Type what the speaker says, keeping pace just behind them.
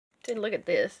you to look at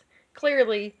this.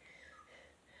 Clearly,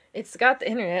 it's got the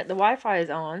internet. The Wi-Fi is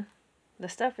on. The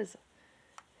stuff is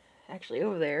actually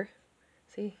over there.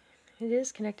 See, it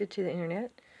is connected to the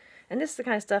internet. And this is the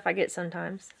kind of stuff I get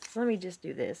sometimes. So let me just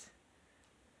do this.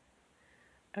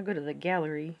 I'll go to the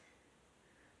gallery.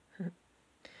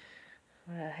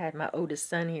 I had my oldest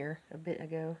son here a bit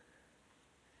ago.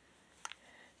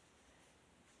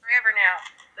 Forever now.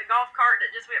 The golf cart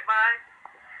that just went by.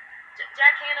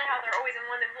 Jack Hanna, how they're always in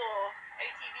one of them little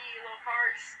ATV little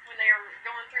carts when they are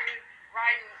going through,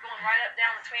 riding, going right up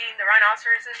down between the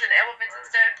rhinoceroses and elephants and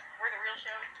stuff. We're the real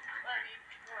show. Love you.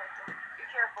 You're welcome. Be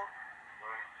careful.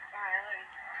 Alright, I love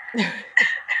you.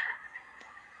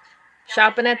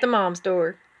 Shopping at the mom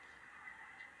store.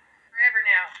 Forever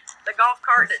now. The golf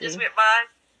cart that just went by.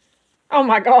 Oh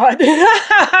my god.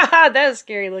 That was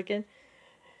scary looking.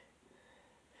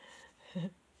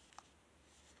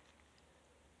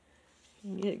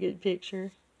 Get a good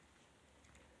picture.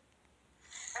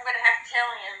 I'm gonna have to tell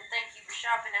him thank you for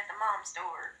shopping at the mom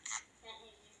store.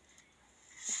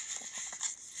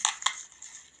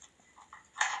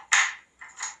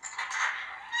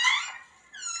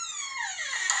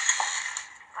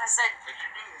 I said,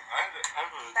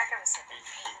 back up a second.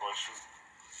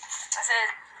 I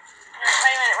said,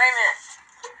 wait a minute.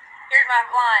 Here's my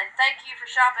line. Thank you for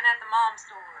shopping at the mom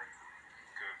store.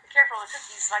 Be careful of the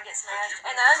cookies if I get smashed.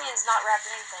 And the onion's not wrapped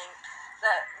in anything.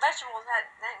 The vegetables they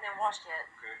ain't been washed yet.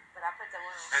 Okay. But I put them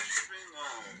in. Had you been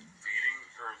feeding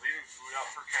or leaving food out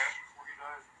for Cash before he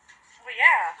died? Well,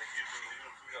 yeah. Like you've been leaving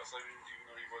food outside even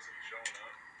though he wasn't showing up?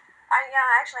 I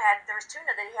actually there was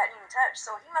tuna that he hadn't even touched,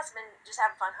 so he must have been just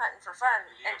having fun hunting for fun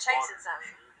and chasing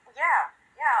something. Sure. Yeah,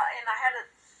 and I had the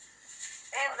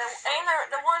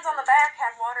ones on the back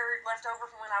had water left over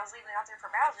from when I was leaving out there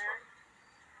for Bowser.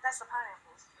 That's the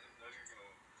pineapples.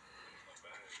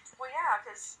 Well, yeah,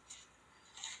 because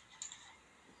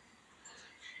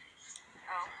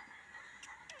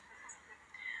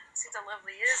see how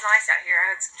lovely it is. Nice out here.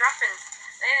 It's dropping.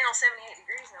 It ain't no 78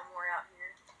 degrees no more out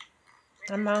here.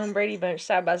 I'm my own Brady Bunch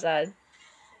side by side.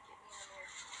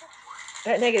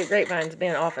 That negative grapevine's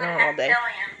been off and on all day.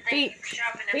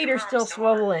 Feet are still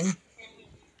swollen.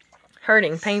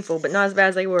 Hurting, painful, but not as bad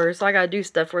as they were. So I gotta do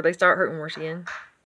stuff where they start hurting worse again.